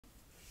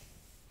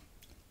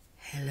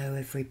Hello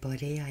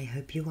everybody, I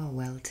hope you are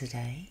well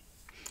today.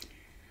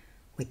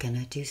 We're going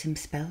to do some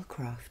spell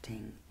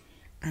crafting,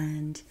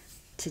 and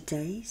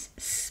today's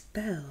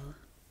spell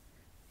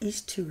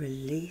is to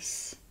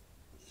release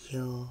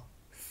your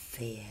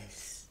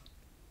fears.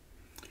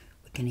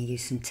 We're going to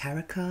use some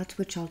tarot cards,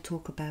 which I'll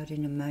talk about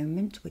in a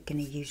moment. We're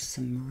going to use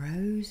some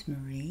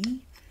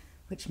rosemary,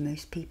 which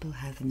most people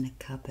have in the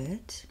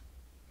cupboard.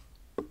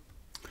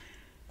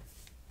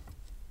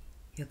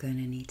 You're going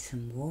to need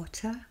some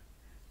water.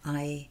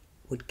 I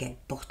would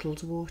get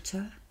bottled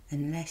water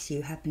unless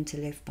you happen to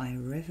live by a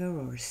river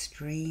or a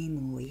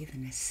stream or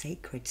even a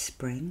sacred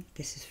spring.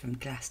 This is from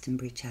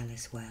Glastonbury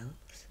Chalice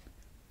Wells.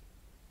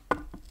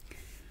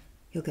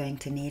 You're going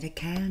to need a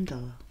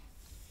candle,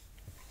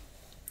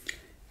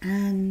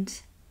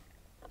 and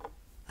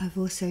I've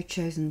also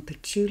chosen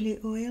patchouli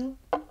oil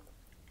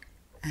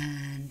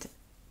and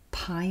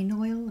pine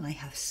oil. I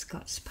have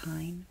Scots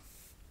pine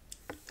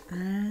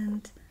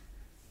and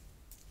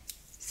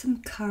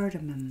some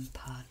cardamom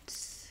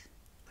pods,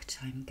 which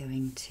I'm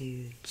going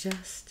to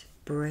just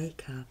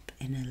break up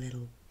in a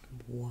little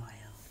while.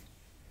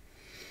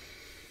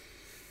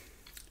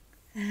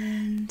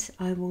 And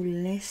I will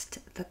list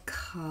the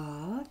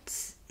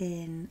cards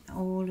in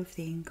all of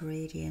the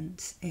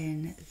ingredients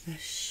in the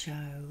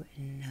show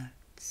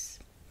notes.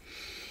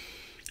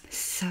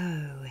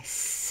 So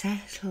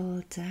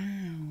settle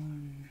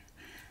down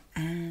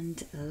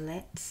and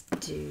let's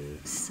do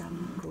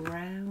some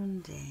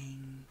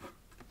grounding.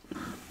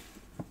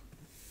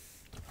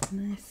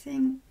 And I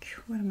think,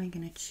 what am I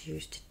going to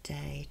choose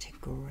today to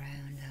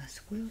ground us?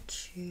 We'll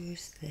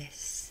choose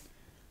this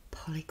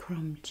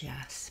polychrome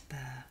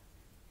jasper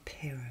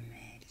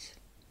pyramid.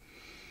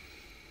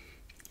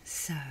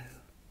 So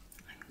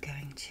I'm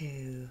going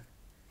to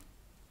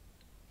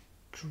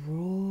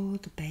draw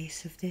the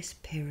base of this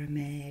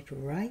pyramid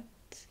right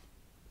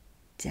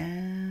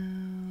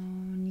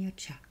down your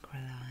chakra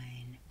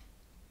line.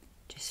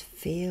 Just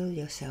feel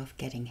yourself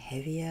getting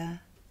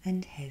heavier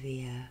and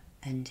heavier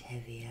and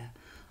heavier.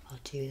 I'll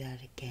do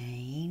that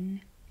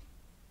again.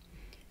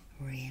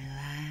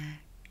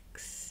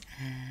 Relax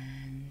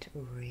and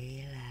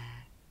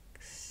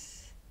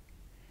relax.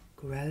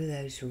 Grow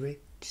those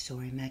roots,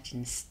 or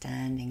imagine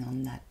standing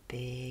on that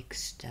big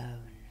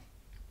stone.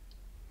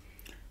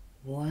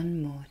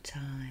 One more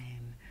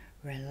time,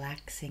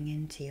 relaxing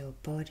into your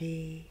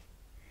body,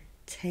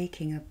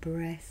 taking a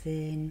breath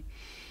in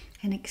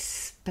and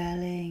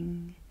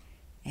expelling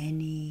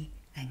any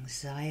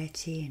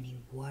anxiety, any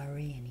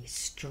worry, any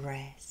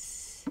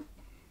stress,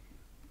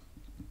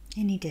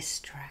 any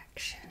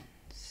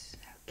distractions.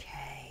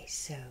 Okay,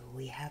 so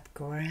we have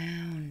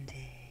grounded.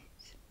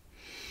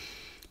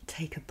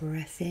 Take a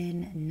breath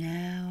in.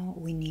 Now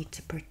we need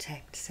to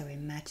protect. So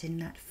imagine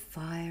that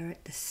fire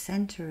at the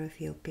center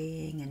of your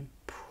being and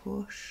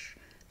push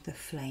the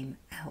flame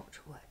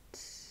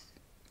outwards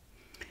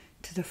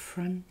to the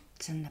front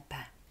and the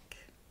back,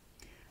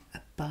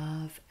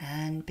 above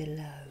and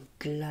below.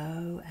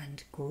 Glow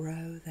and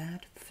grow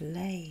that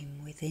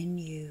flame within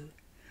you,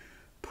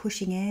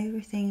 pushing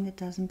everything that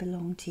doesn't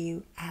belong to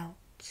you out.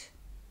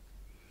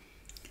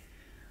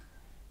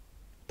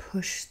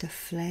 Push the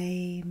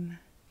flame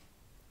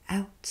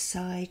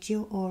outside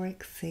your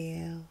auric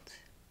field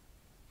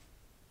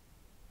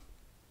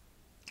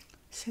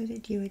so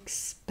that you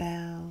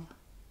expel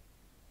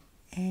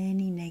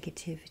any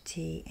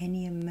negativity,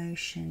 any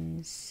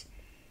emotions,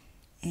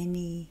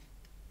 any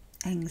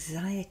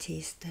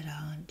anxieties that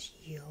aren't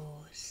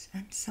yours,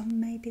 and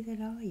some maybe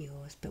that are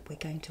yours, but we're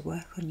going to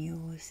work on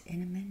yours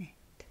in a minute.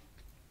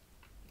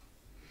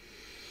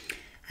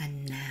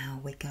 And now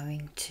we're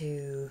going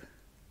to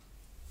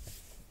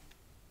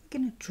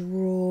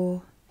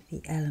draw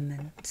the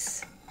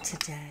elements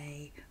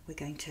today. We're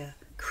going to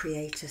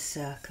create a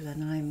circle,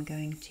 and I'm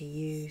going to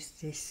use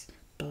this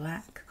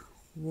black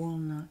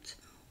walnut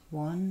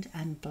wand.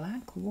 And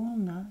black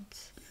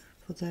walnut,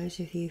 for those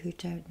of you who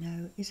don't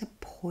know, is a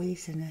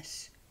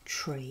poisonous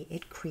tree.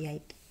 It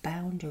creates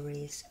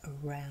boundaries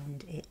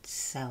around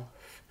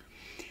itself.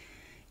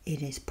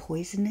 It is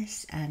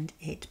poisonous and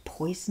it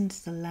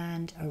poisons the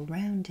land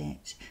around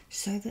it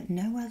so that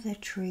no other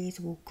trees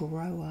will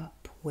grow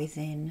up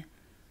within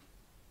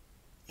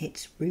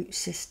its root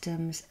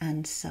systems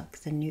and suck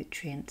the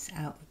nutrients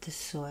out of the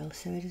soil.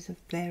 So it is a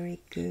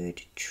very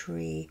good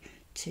tree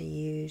to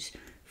use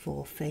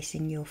for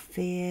facing your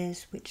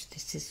fears, which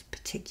this is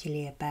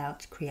particularly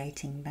about,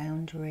 creating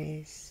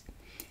boundaries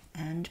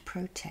and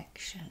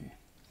protection.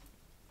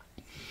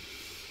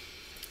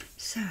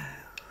 So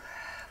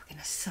we're going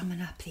to summon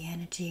up the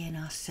energy in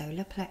our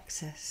solar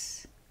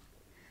plexus,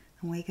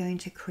 and we're going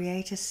to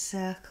create a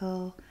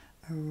circle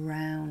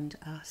around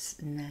us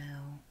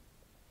now.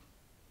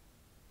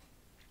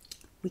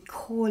 We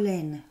call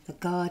in the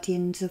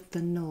guardians of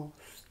the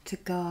north to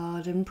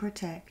guard and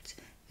protect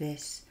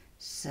this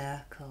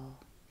circle.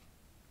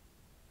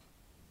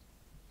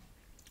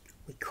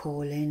 We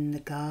call in the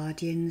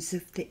guardians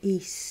of the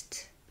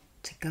east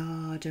to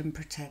guard and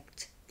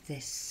protect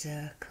this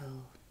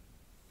circle.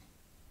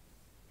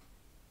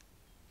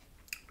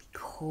 We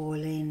call call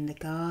in the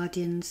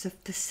guardians of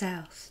the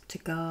south to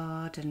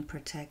guard and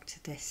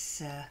protect this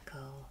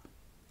circle.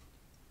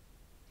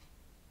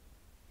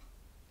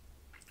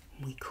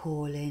 We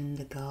call in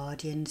the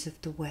guardians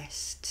of the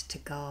west to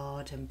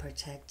guard and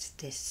protect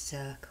this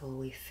circle.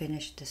 We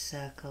finish the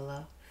circle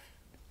off.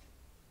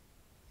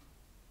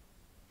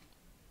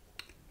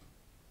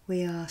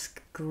 We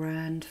ask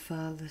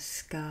Grandfather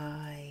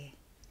Sky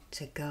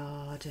to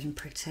guard and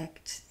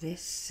protect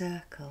this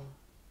circle.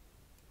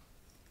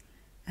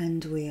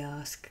 And we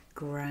ask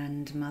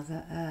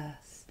Grandmother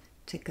Earth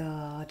to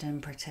guard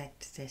and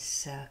protect this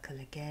circle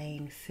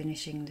again,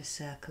 finishing the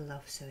circle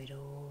off so it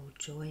all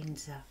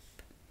joins up.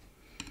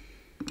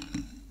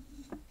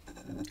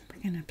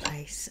 We're going to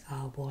place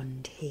our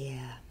wand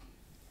here.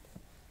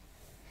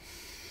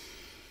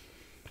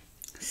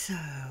 So,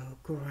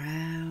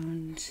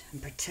 ground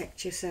and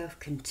protect yourself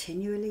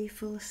continually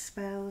for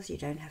spells. You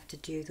don't have to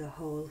do the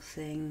whole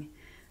thing,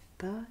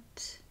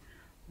 but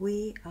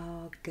we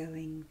are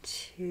going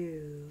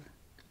to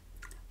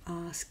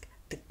ask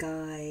the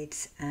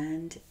guides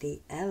and the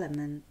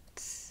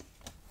elements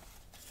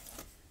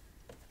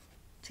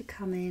to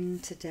come in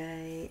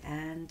today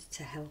and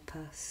to help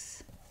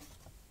us.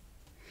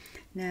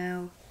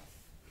 Now,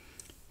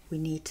 we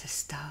need to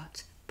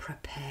start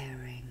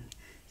preparing.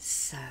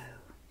 So,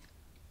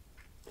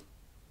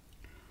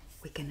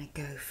 we're going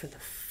to go for the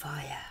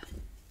fire.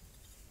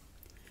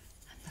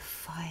 And the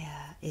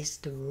fire is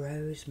the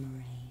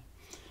rosemary.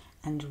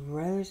 And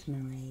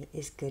rosemary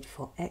is good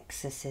for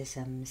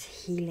exorcisms,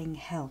 healing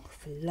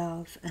health,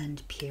 love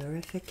and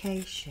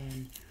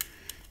purification.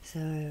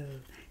 So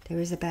there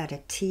is about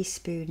a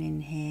teaspoon in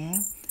here.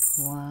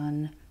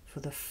 1 for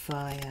the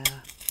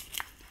fire,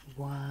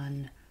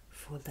 1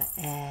 for the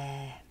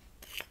air,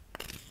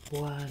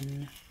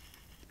 1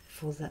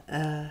 for the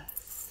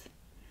earth,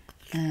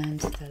 and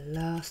the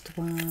last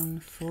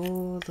one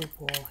for the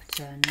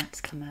water. And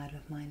that's come out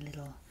of my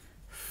little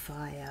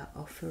fire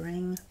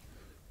offering.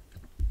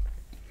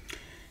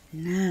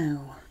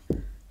 Now,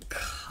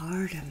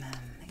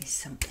 cardamom is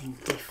something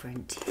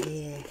different.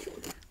 Here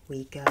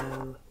we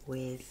go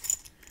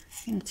with,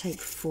 I'm going to take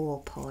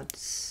 4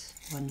 pods,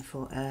 1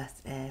 for earth,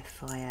 air,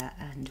 fire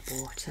and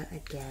water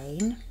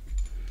again.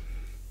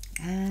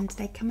 And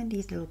they come in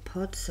these little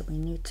pods, so we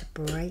need to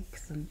break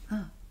them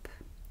up.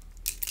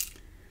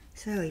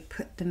 So we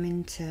put them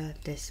into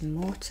this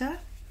mortar,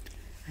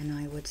 and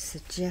I would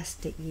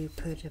suggest that you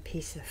put a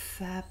piece of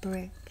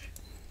fabric,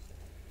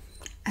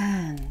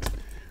 and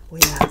we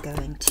are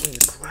going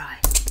to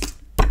grind.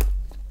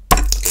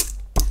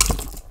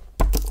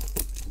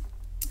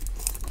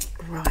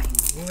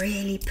 Grind.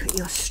 Really put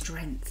your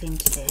strength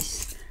into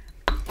this.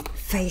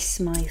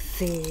 Face my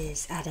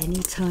fears at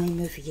any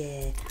time of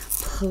year.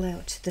 Pull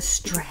out the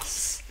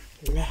stress,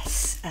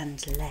 less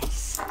and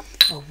less.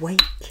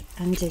 Awake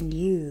and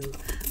anew,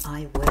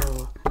 I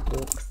will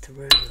walk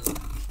through.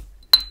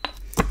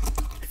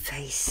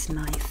 Face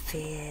my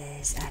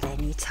fears at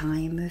any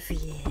time of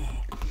year.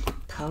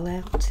 Pull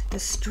out the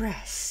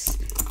stress,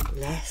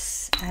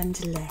 less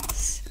and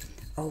less.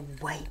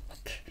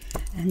 Awake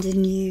and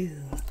anew,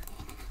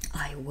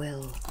 I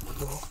will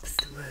walk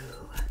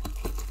through.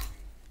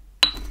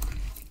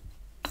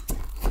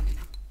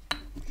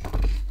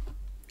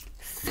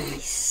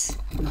 Face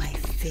my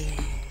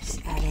fears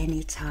at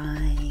any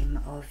time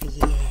of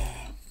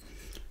year.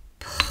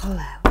 Pull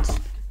out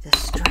the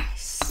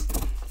stress,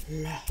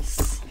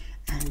 less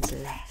and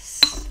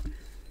less.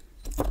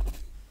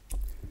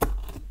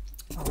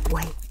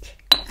 Awake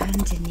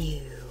and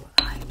anew,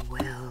 I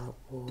will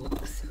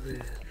walk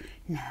through.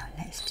 Now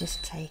let's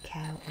just take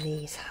out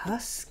these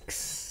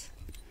husks.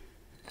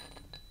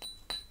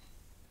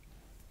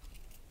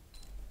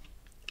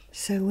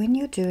 So when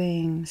you're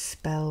doing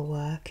spell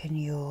work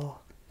and you're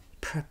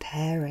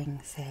preparing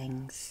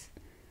things,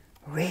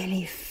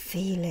 really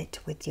feel it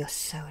with your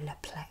solar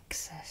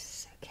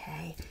plexus,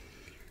 okay?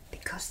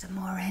 Because the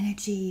more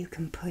energy you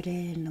can put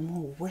in, the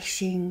more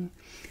wishing,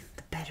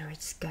 the better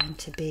it's going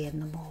to be,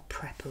 and the more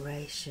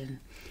preparation.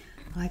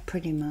 I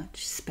pretty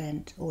much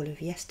spent all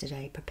of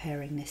yesterday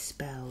preparing this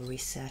spell,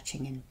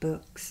 researching in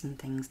books and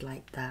things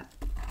like that.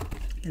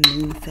 The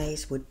moon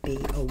phase would be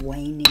a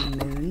waning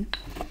moon,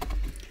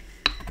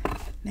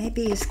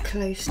 maybe as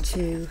close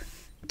to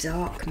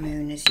dark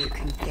moon as you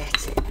can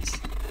get it.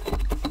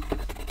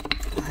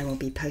 I will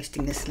be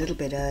posting this a little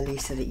bit early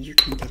so that you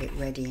can get it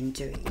ready and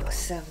do it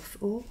yourself,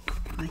 or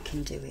I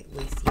can do it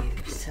with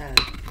you. So,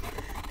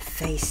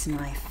 face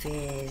my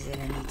fears at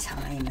any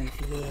time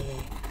of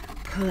year.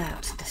 Pull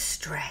out the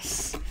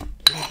stress,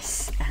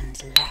 less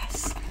and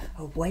less.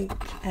 Awake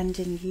and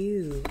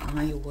anew,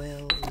 I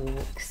will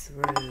walk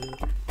through.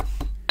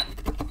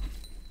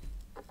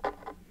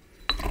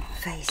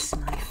 Face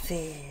my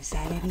fears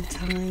at any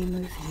time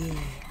of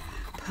year.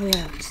 Pull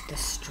out the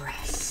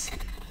stress,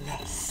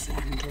 less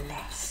and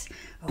less.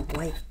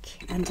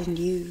 Awake and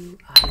anew,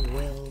 I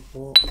will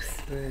walk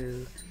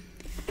through.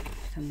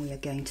 And we are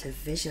going to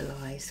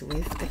visualize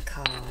with the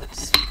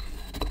cards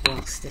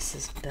whilst this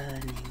is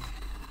burning.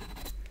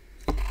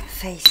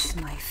 Face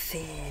my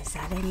fears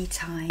at any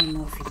time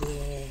of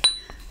year.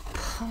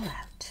 pull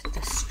out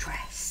the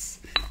stress,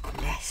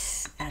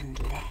 less and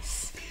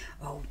less,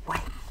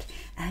 awake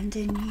and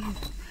anew,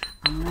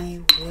 I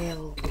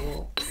will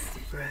walk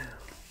through.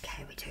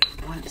 Okay, we do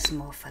it once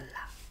more for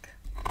luck.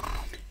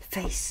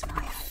 Face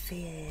my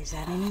fears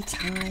at any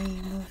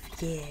time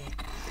of year,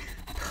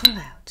 pull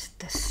out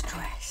the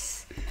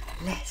stress,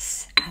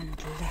 less and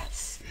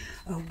less,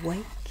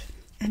 awake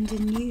and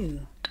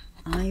anew,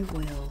 I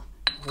will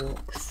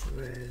walk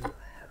through.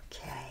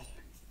 Okay.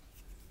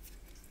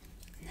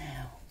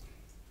 Now,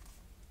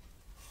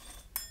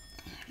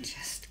 I'm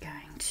just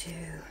going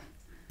to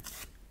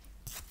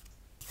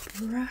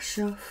brush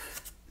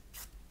off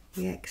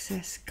the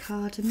excess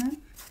cardamom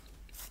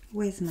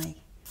with my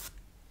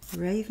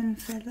raven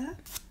feather,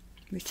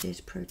 which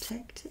is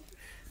protective,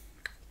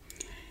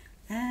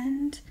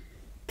 and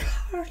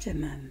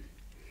cardamom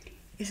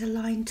is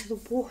aligned to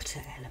the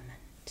water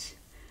element,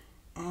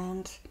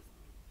 and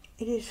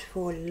it is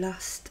for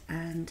lust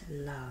and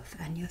love.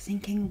 And you're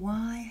thinking,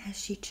 why has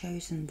she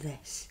chosen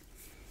this?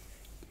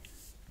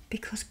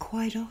 Because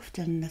quite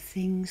often the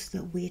things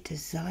that we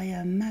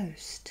desire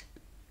most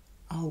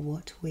are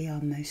what we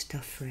are most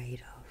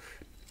afraid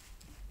of.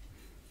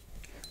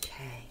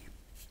 Okay,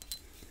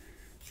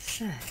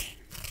 so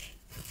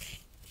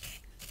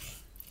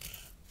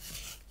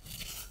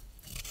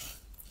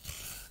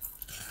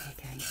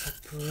we're going to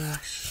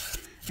brush,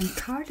 and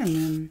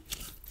cardamom,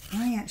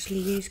 I actually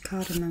use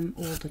cardamom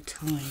all the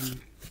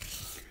time.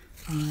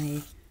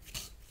 I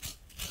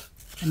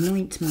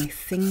anoint my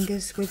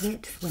fingers with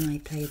it when I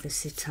play the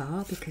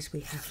sitar, because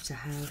we have to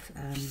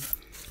have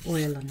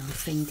oil on our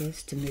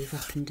fingers to move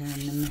up and down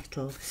the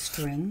metal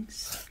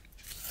strings.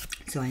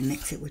 So I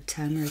mix it with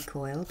turmeric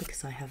oil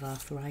because I have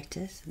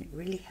arthritis, and it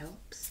really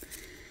helps.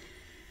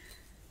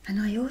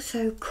 And I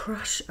also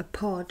crush a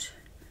pod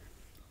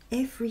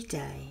every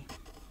day,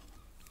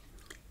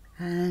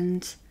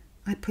 and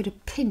I put a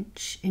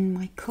pinch in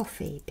my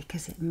coffee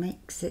because it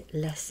makes it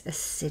less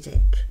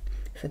acidic.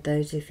 For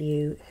those of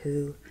you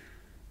who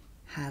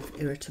have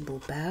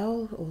irritable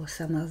bowel or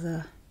some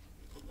other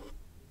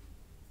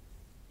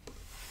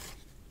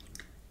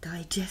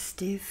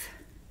digestive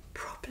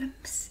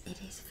problems, it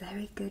is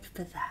very good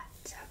for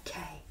that.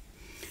 Okay,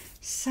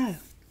 so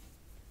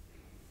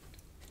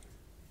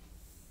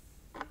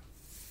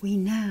we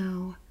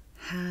now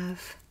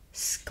have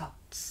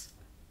Scots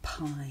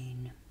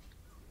pine,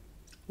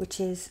 which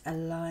is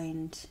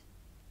aligned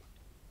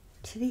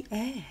to the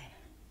air.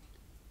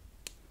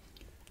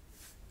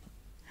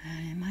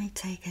 And it might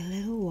take a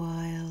little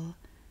while.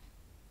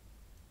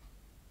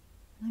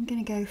 I'm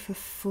going to go for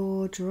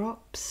 4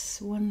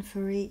 drops, 1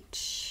 for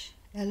each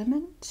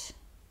element.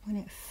 When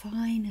it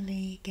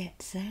finally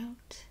gets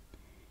out,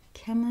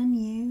 come on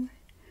you.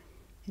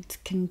 It's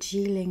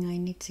congealing, I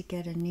need to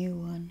get a new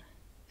one.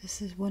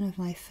 This is one of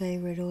my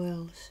favourite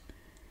oils.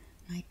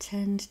 I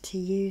tend to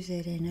use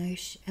it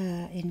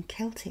in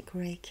Celtic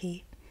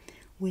Reiki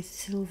with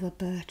silver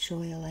birch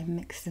oil. I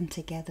mix them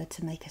together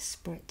to make a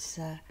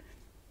spritzer.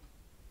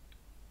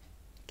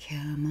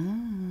 Come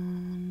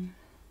on.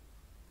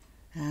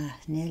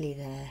 Nearly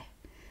there.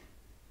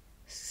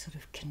 Sort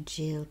of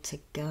congealed to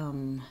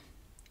gum.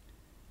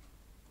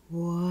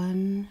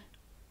 1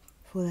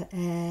 for the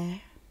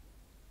air.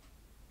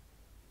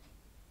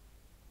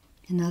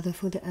 Another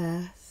for the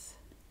earth.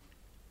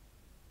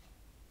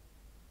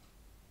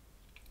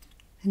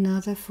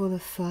 Another for the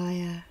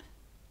fire,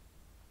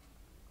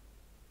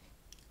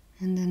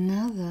 and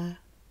another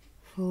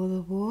for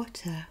the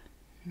water.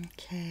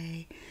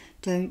 Okay,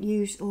 don't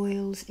use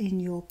oils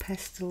in your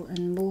pestle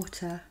and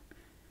mortar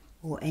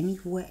or any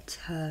wet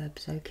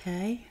herbs,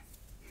 okay?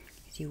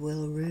 Because you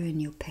will ruin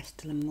your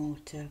pestle and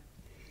mortar.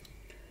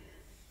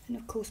 And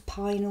of course,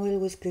 pine oil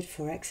was good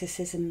for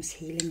exorcisms,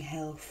 healing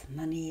health,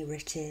 money,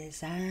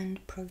 riches,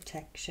 and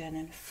protection.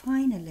 And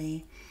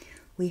finally,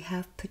 we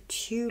have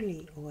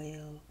patchouli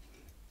oil,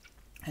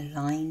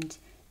 aligned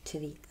to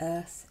the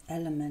earth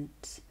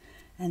element,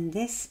 and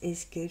this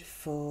is good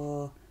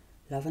for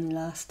love and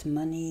lust,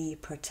 money,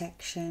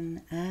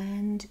 protection,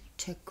 and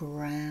to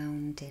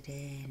ground it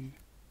in.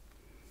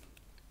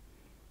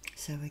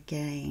 So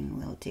again,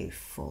 we'll do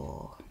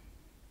 4,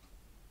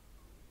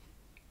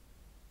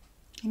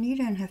 and you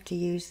don't have to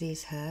use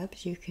these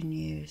herbs, you can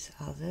use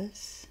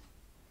others.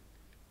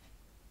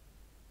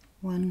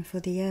 1 for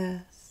the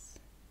earth,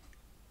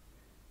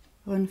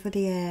 1 for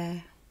the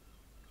air,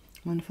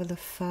 1 for the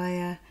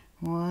fire,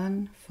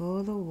 1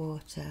 for the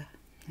water.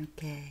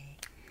 Okay.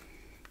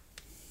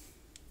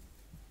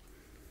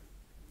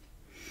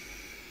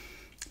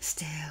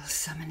 Still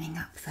summoning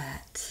up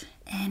that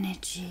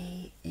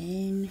energy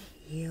in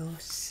your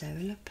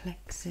solar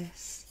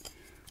plexus.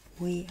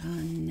 We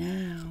are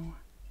now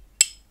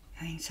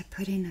going to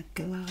put in a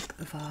glug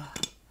of our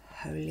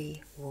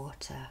holy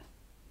water.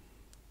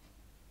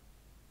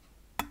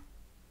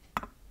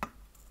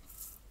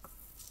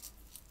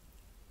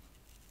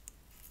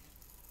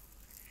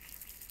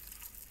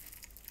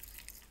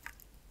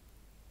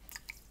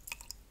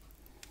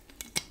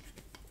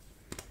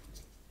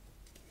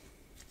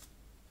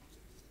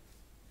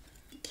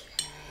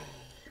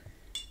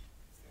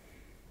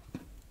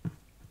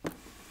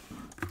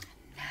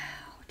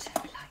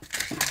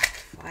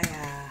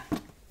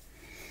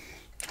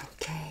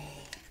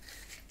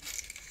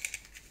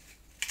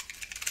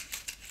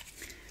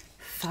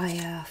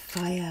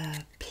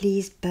 Fire,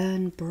 please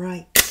burn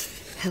bright,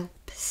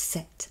 help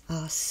set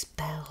our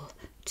spell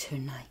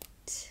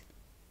tonight.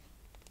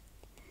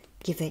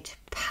 Give it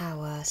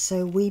power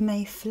so we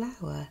may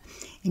flower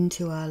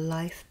into our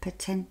life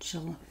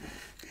potential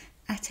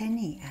at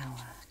any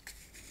hour.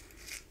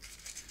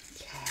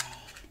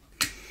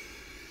 Okay.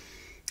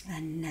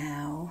 And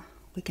now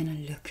we're going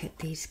to look at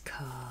these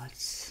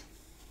cards.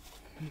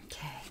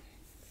 Okay.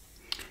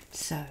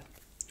 So,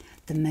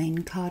 the main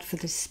card for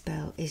the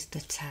spell is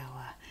the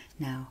Tower.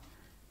 Now,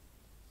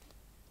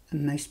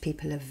 most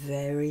people are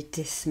very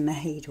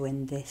dismayed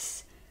when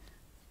this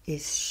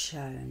is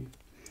shown.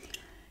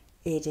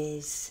 It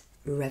is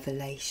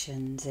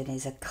revelations, it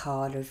is a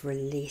card of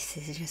release,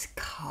 it is a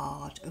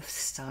card of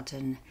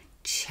sudden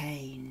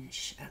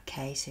change.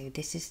 Okay, so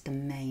this is the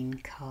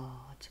main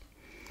card.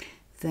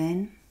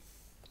 Then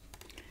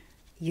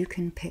you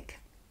can pick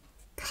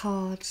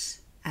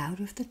cards out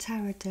of the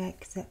tarot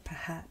deck that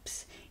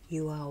perhaps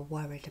you are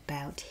worried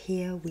about.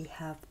 Here we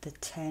have the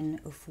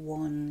 10 of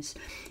Wands.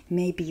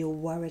 Maybe you're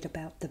worried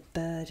about the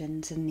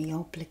burdens and the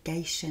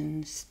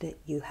obligations that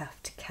you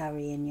have to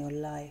carry in your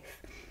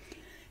life.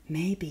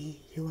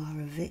 Maybe you are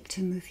a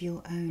victim of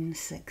your own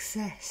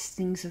success.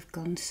 Things have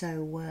gone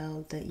so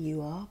well that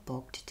you are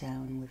bogged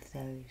down with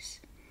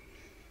those.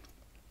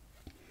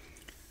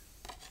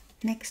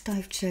 Next,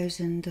 I've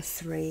chosen the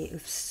 3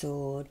 of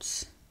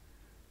Swords.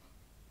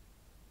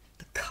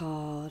 The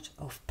card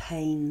of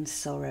pain,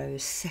 sorrow,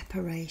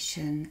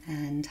 separation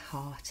and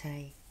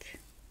heartache.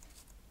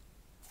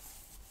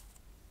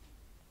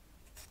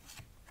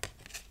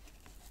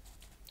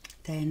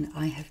 Then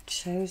I have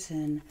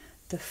chosen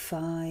the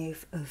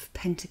 5 of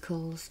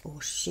Pentacles,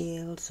 or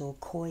shields, or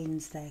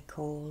coins they're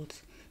called.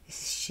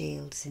 This is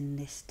shields in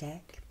this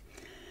deck.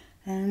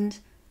 And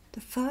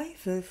the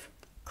 5 of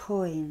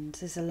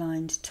Coins is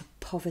aligned to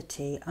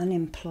poverty,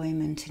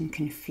 unemployment and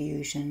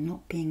confusion,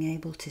 not being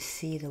able to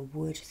see the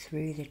wood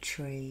through the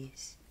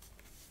trees.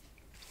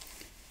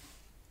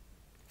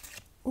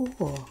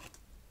 Or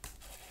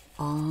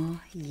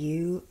are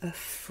you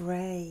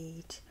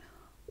afraid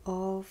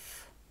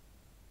of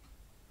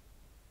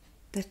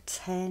the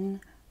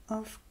 10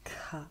 of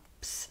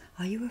Cups?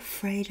 Are you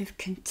afraid of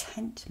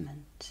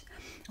contentment?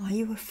 Are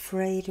you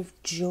afraid of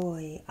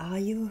joy? Are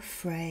you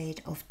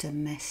afraid of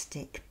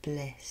domestic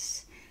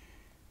bliss?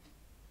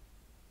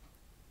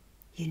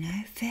 You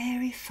know,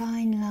 very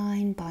fine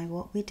line by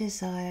what we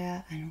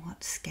desire and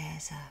what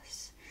scares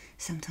us.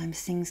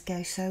 Sometimes things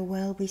go so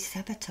well we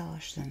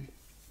sabotage them.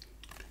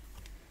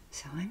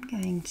 So I'm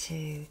going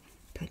to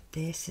put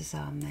this as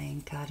our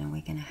main card, and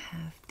we're going to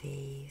have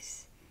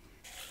these.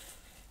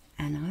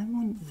 And I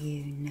want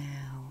you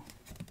now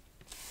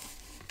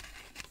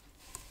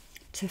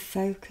to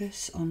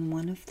focus on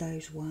one of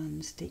those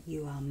ones that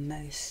you are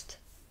most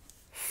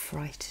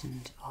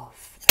frightened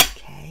of,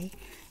 okay?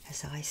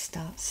 As I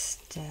start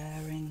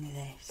stirring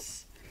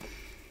this.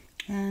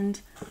 And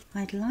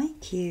I'd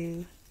like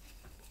you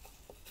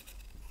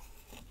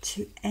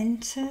to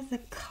enter the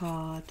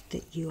card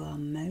that you are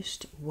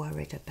most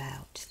worried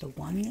about, the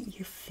one that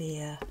you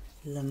fear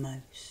the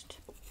most.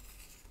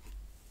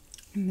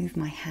 Move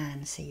my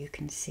hand so you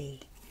can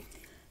see.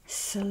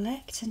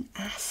 Select an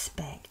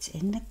aspect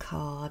in the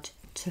card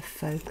to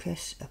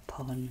focus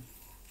upon.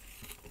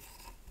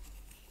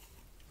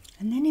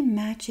 And then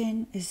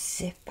imagine a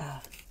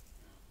zipper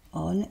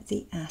on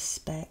the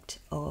aspect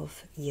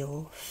of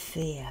your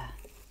fear.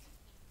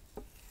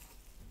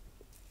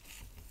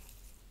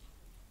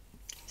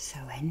 So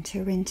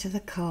enter into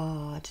the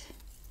card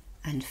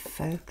and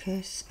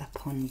focus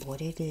upon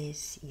what it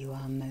is you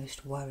are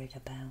most worried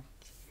about.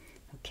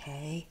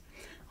 Okay,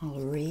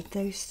 I'll read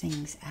those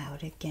things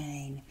out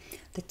again.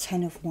 The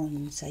 10 of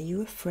Wands. Are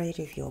you afraid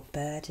of your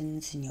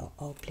burdens and your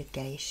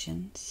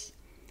obligations?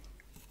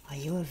 Are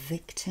you a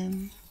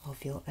victim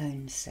of your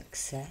own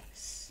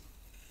success?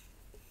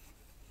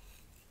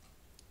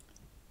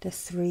 The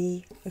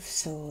 3 of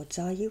Swords.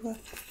 Are you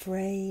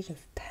afraid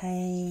of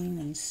pain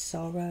and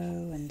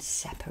sorrow and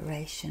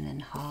separation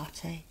and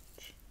heartache?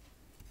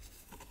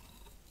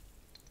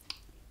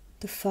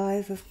 The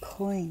 5 of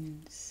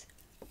Coins.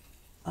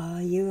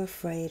 Are you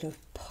afraid of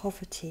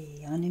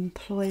poverty,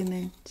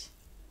 unemployment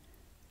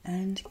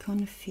and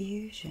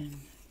confusion?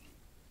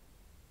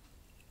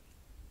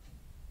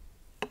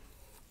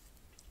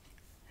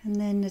 And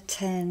then the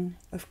 10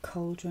 of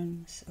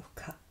Cauldrons of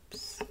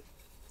Cups.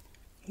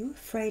 Are you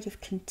afraid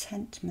of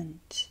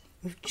contentment,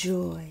 of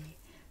joy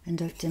and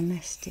of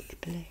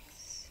domestic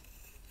bliss?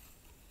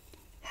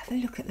 Have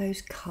a look at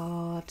those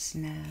cards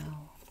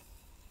now.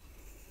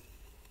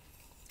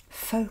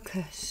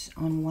 Focus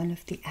on one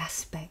of the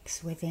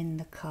aspects within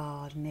the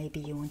card. Maybe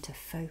you want to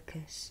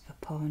focus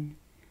upon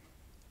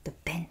the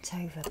bent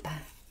over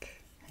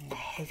back and the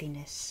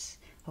heaviness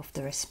of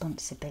the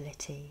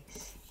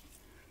responsibilities.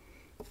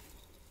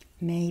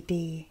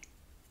 Maybe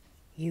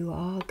you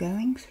are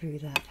going through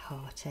that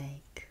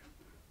heartache,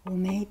 or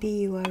maybe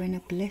you are in a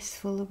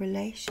blissful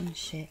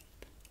relationship.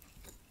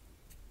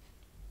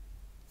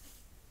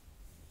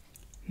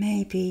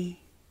 Maybe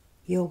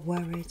you're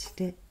worried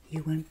that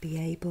you won't be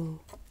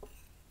able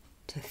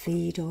to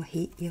feed or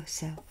heat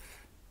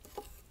yourself.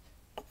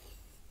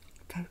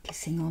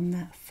 Focusing on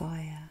that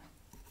fire.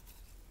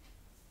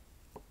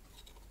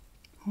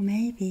 Or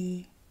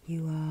maybe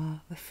you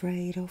are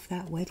afraid of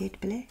that wedded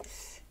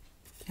bliss,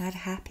 that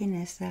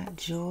happiness, that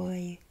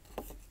joy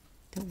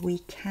that we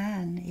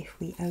can, if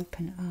we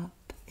open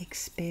up,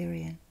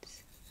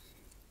 experience.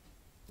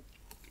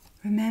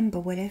 Remember,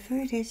 whatever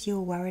it is you're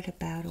worried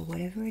about or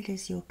whatever it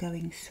is you're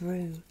going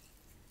through,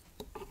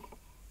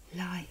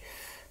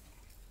 life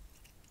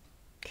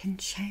can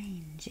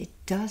change. It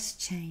does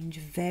change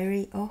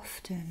very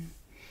often.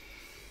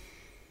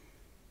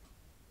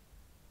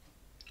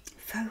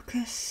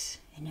 Focus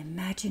and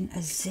imagine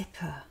a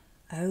zipper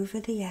over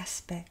the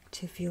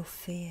aspect of your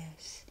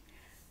fears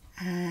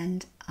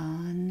and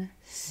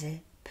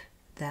unzip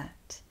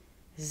that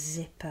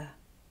zipper.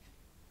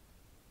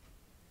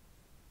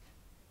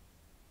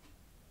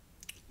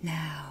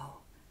 Now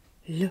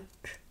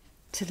look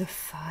to the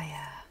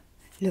fire,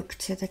 look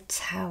to the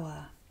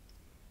tower,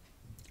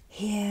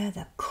 hear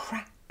the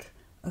crack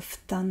of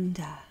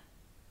thunder,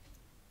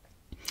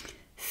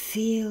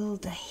 feel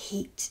the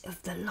heat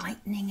of the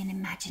lightning and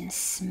imagine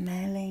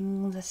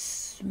smelling the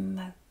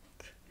smoke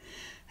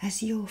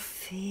as your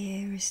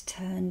fear is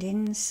turned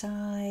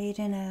inside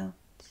and out.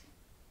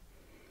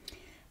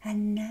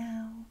 And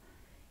now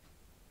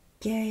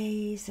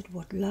gaze at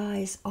what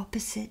lies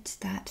opposite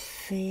that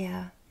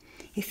fear.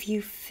 If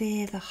you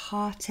fear the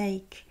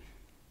heartache,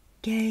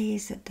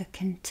 gaze at the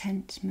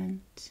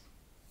contentment.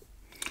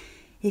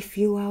 If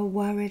you are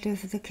worried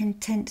of the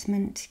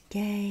contentment,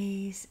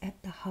 gaze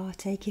at the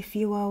heartache. If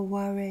you are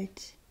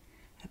worried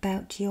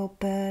about your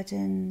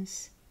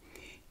burdens,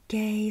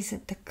 gaze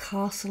at the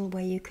castle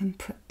where you can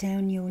put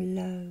down your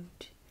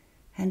load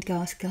and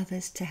ask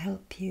others to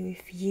help you.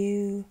 If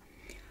you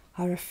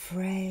are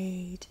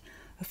afraid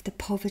of the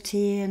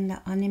poverty and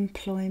the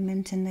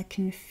unemployment and the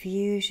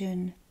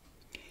confusion,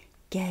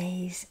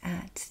 gaze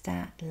at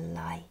that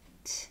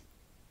light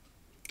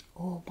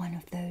or one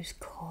of those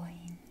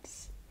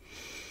coins.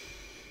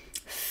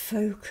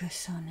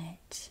 Focus on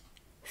it.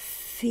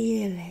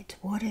 Feel it.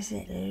 What does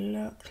it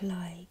look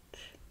like?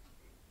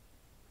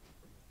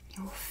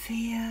 Your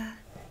fear,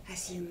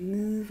 as you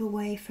move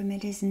away from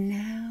it, is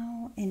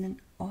now in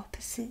an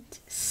opposite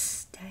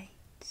state.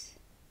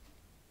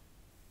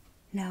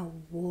 Now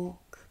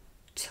walk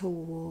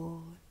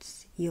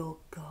towards your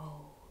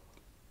goal.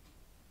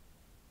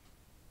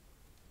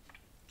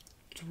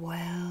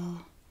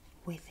 Dwell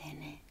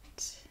within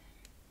it.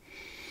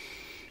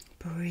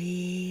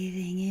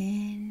 Breathing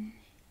in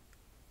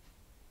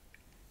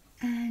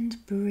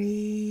and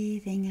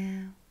breathing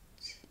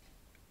out.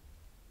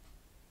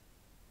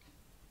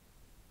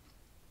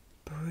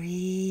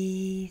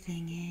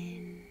 Breathing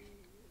in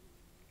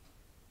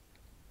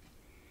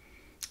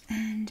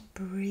and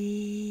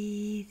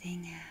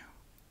breathing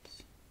out.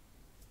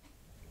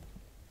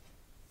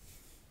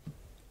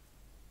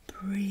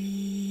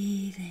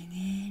 Breathing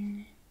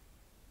in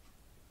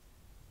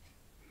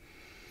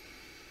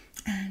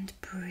and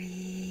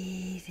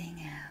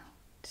breathing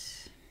out.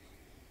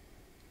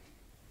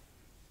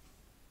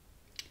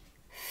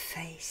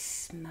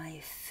 Face my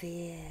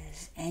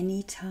fears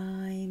any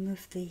time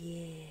of the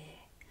year.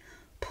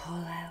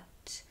 Pull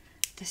out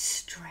the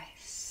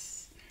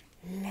stress,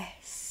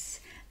 less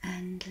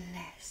and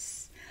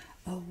less.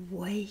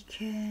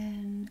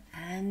 Awaken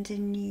and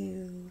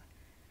anew.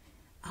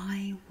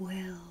 I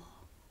will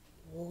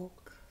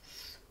walk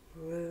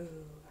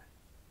through.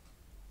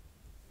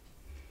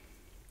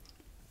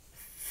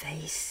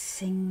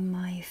 Facing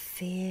my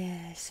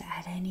fears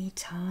at any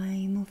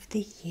time of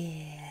the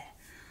year,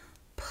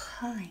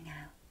 pulling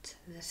out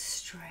the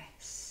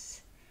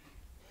stress,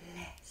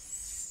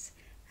 less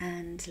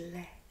and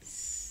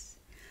less.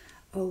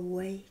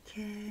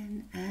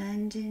 Awaken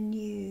and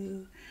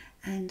anew,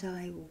 and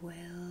I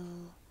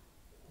will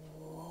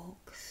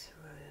walk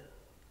through.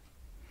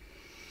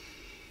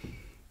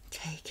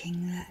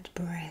 Taking that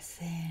breath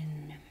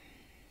in,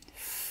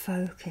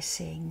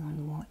 focusing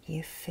on what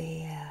you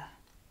fear.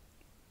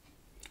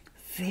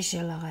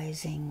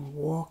 Visualizing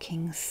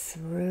walking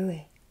through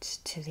it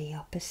to the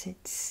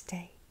opposite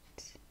state.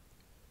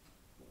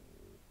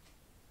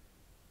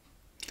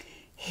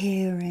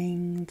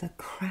 Hearing the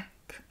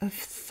crack of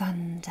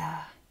thunder.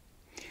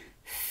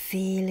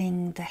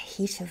 Feeling the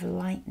heat of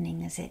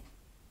lightning as it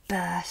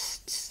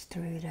bursts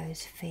through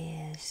those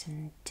fears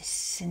and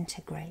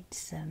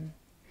disintegrates them.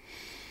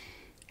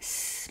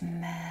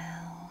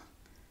 Smell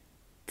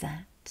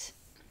that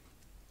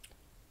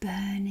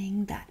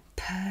burning, that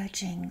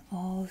purging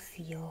of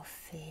your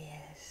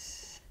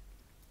fears.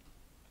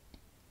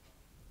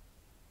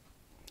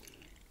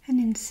 And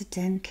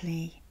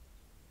incidentally,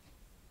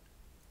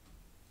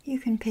 you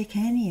can pick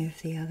any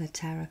of the other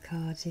tarot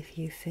cards if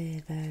you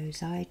fear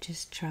those. I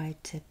just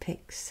tried to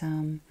pick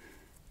some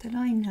that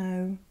I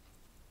know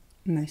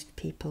most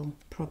people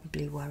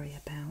probably worry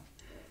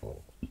about.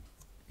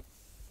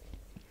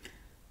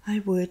 I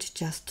would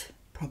just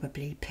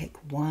probably pick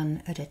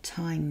one at a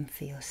time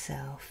for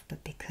yourself,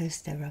 but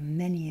because there are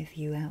many of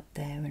you out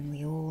there and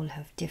we all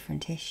have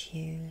different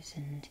issues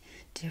and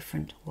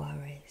different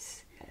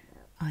worries,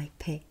 I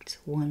picked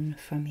one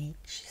from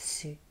each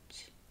suit.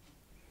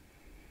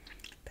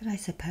 But I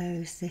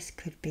suppose this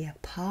could be a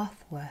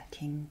path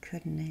working,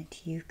 couldn't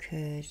it? You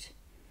could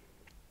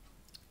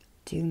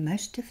do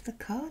most of the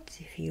cards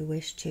if you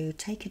wish to.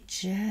 Take a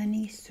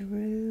journey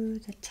through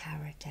the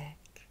tarot deck.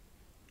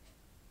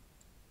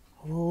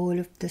 All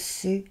of the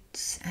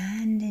suits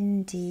and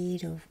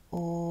indeed of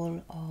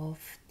all of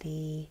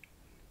the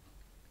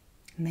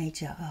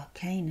major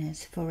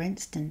arcanas. For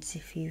instance,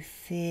 if you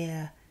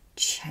fear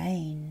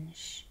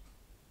change,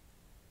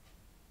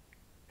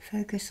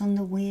 focus on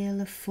the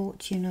Wheel of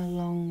Fortune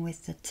along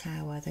with the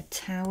Tower. The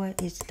Tower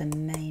is the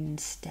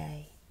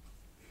mainstay.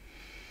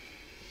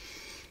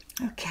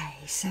 Okay,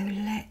 so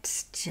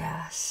let's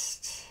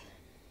just...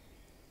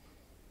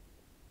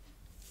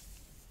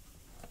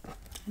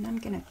 And I'm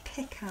going to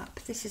pick up,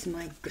 this is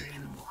my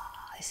grimoire,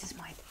 this is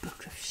my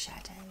Book of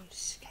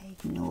Shadows. Okay,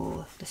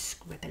 ignore the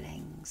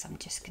scribblings, I'm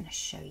just going to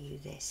show you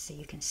this so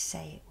you can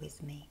say it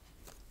with me.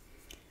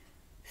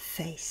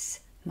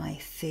 Face my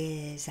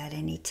fears at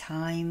any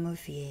time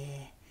of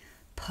year,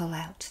 pull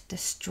out the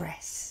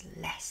stress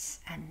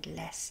less and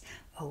less,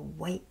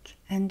 awake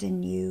and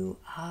anew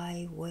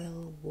I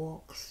will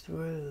walk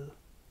through.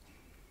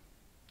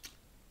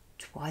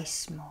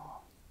 Twice more.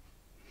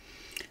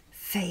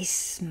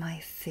 Face my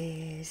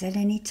fears at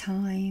any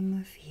time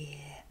of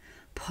year,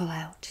 pull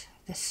out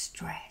the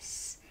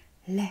stress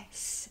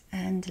less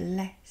and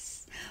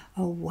less,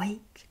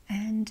 awake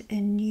and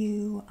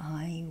anew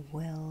I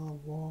will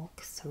walk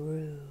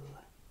through.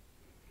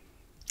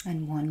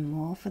 And one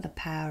more for the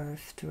power of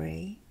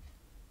 3.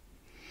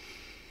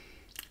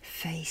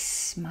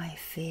 Face my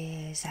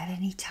fears at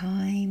any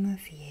time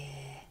of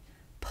year,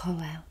 pull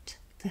out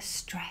the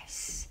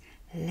stress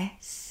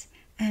less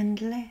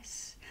and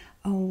less,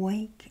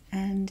 awake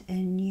and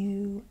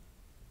anew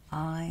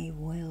I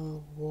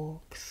will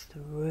walk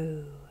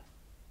through.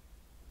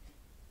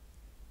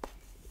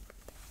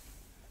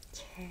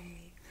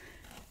 Okay,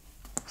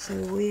 so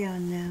we are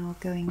now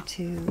going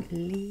to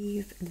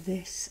leave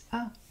this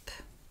up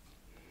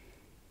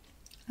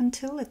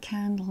until the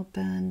candle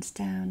burns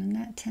down, and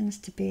that tends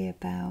to be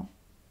about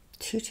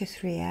 2 to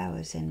 3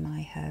 hours in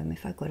my home.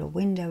 If I've got a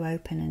window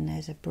open and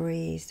there's a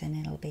breeze, then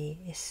it'll be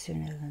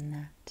sooner than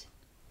that.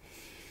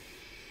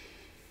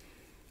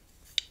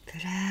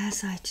 But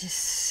as I just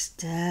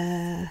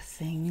stir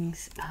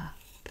things up,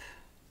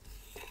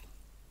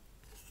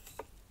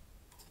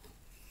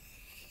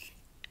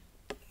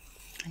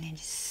 and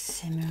it's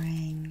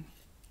simmering,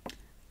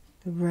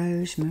 the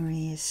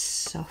rosemary is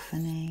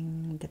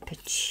softening, the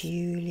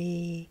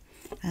patchouli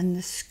and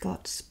the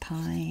Scots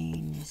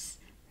pine is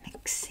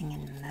mixing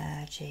and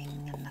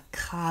merging, and the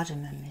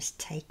cardamom is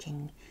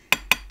taking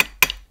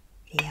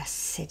the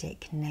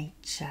acidic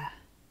nature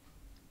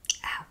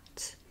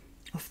out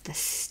of the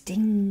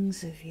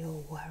stings of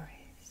your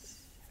worries.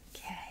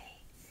 Okay.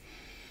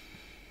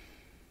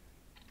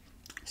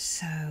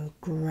 So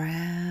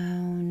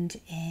ground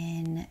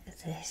in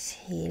this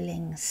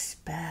healing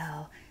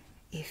spell.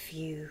 If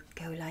you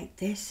go like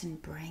this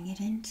and bring it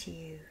into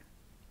you,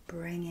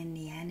 bring in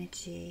the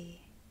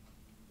energy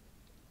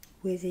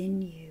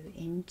within you,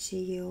 into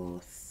your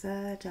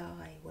third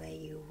eye where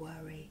you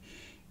worry,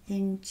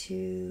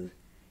 into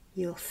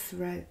your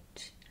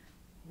throat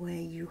where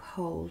you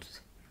hold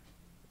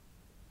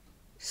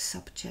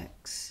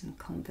subjects and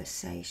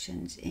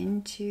conversations,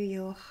 into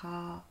your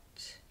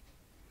heart,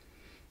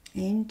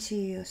 into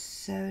your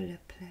solar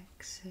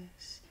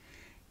plexus,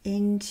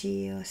 into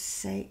your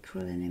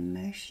sacral and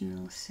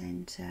emotional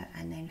center,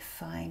 and then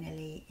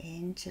finally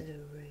into the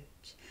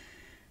root.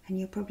 And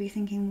you're probably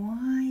thinking,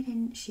 why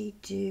didn't she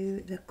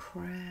do the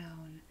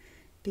crown?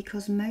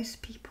 Because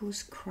most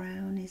people's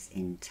crown is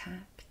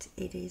intact.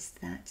 It is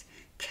that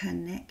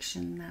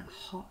connection, that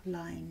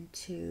hotline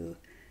to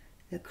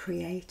the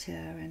Creator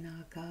and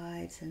our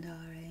guides and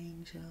our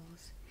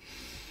angels.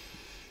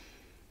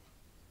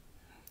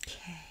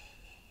 Okay.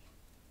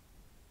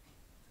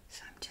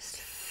 So I'm just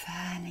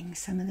fanning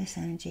some of this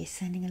energy,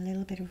 sending a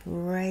little bit of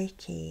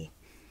Reiki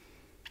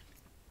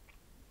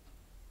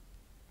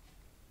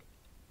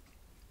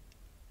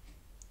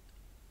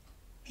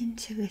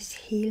into this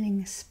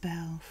healing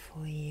spell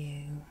for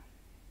you.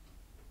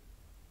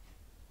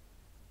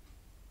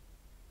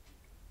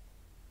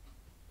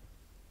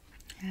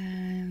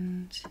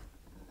 And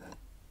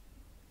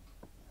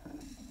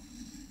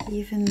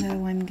even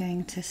though I'm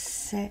going to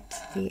set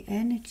the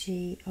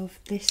energy of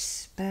this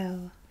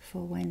spell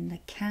for when the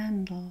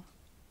candle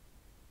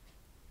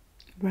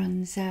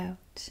runs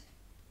out,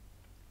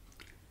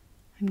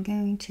 I'm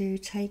going to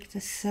take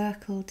the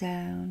circle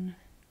down,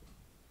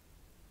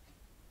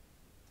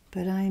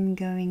 but I'm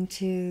going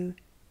to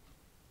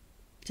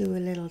do a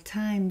little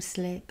time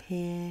slip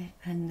here,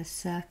 and the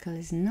circle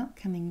is not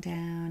coming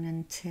down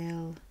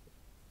until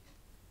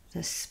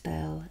the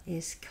spell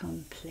is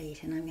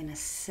complete. And I'm going to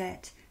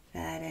set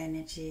that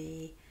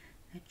energy,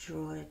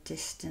 draw a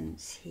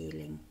distance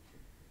healing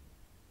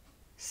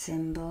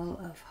symbol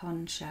of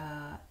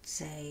Honsha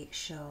Tse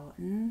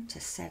Shoten to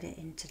set it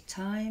into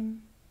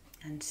time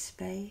and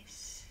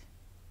space.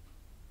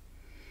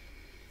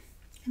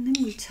 And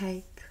then we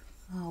take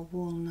our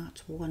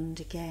walnut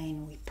wand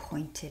again, we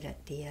point it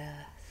at the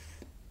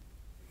earth,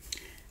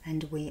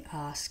 and we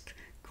ask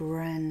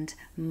Grand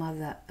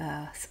Mother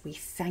Earth, we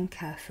thank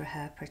her for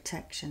her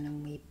protection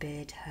and we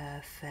bid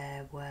her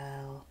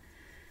farewell.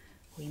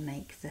 We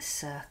make the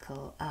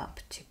circle up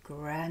to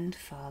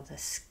Grandfather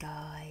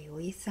Sky.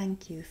 We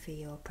thank you for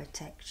your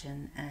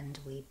protection and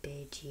we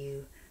bid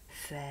you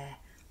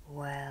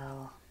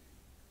farewell.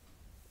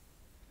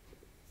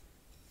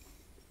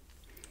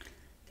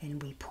 Then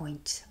we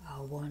point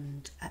our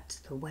wand at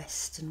the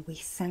west and we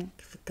thank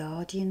the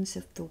guardians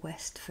of the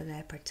west for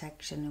their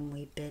protection and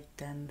we bid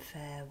them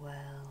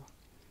farewell.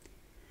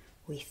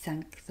 We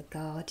thank the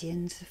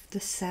guardians of the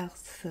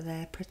south for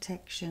their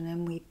protection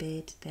and we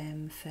bid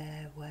them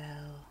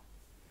farewell.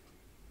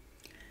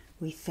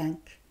 We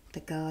thank the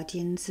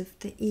guardians of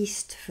the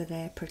east for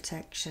their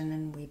protection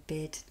and we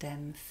bid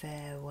them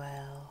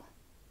farewell.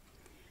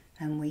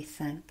 And we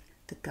thank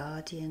the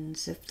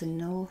guardians of the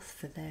north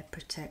for their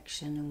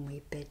protection and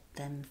we bid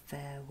them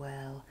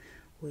farewell.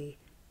 We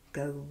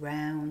go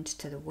round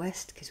to the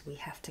west because we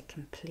have to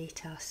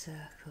complete our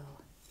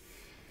circle.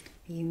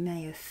 You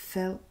may have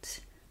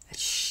felt a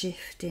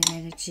shift in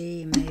energy,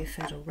 you may have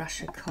felt a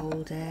rush of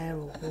cold air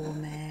or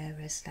warm air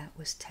as that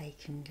was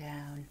taken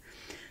down,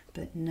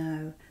 but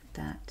know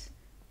that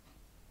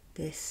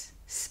this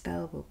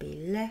spell will be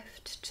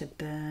left to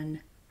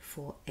burn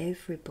for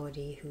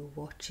everybody who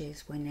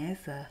watches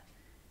whenever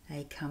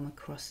they come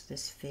across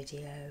this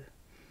video.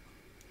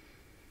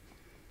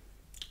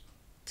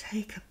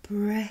 Take a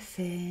breath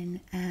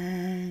in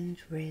and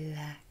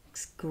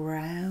relax,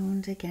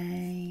 ground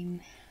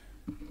again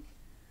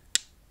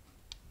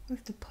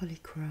with the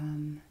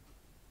polychrome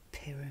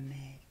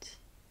pyramid.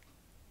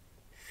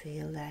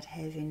 Feel that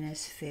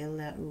heaviness, feel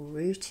that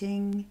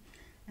rooting,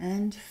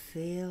 and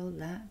feel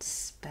that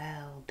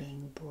spell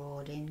being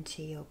brought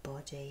into your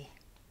body.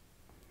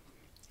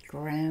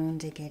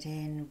 Grounding it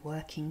in,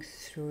 working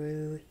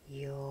through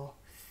your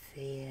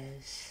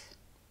fears.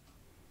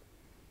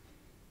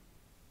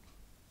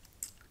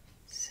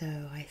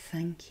 So I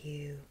thank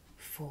you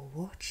for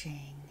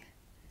watching,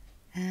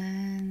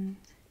 and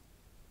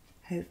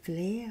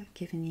hopefully I've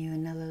given you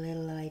another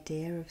little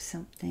idea of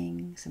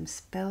something, some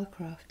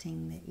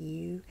spellcrafting that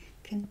you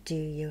can do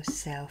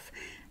yourself.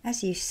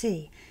 As you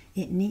see,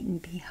 it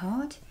needn't be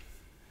hard.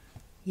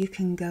 You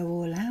can go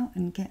all out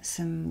and get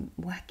some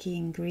wacky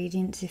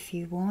ingredients if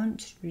you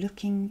want,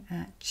 looking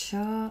at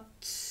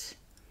charts,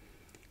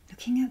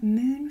 looking at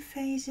moon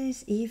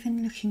phases,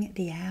 even looking at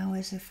the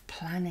hours of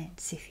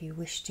planets if you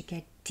wish to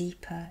get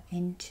deeper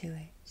into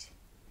it.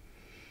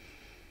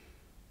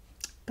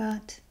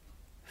 But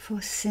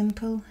for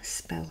simple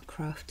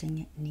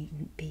spellcrafting, it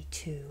needn't be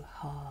too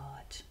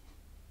hard.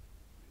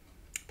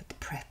 But the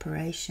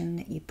preparation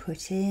that you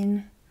put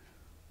in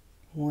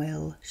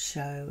will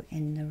show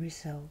in the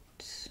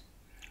results.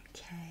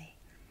 Okay,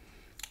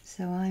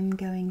 so I'm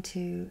going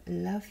to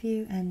love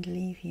you and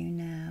leave you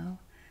now,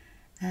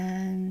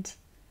 and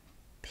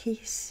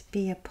peace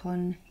be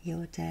upon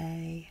your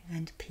day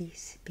and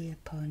peace be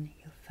upon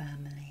your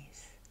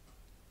families.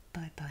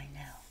 Bye bye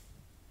now.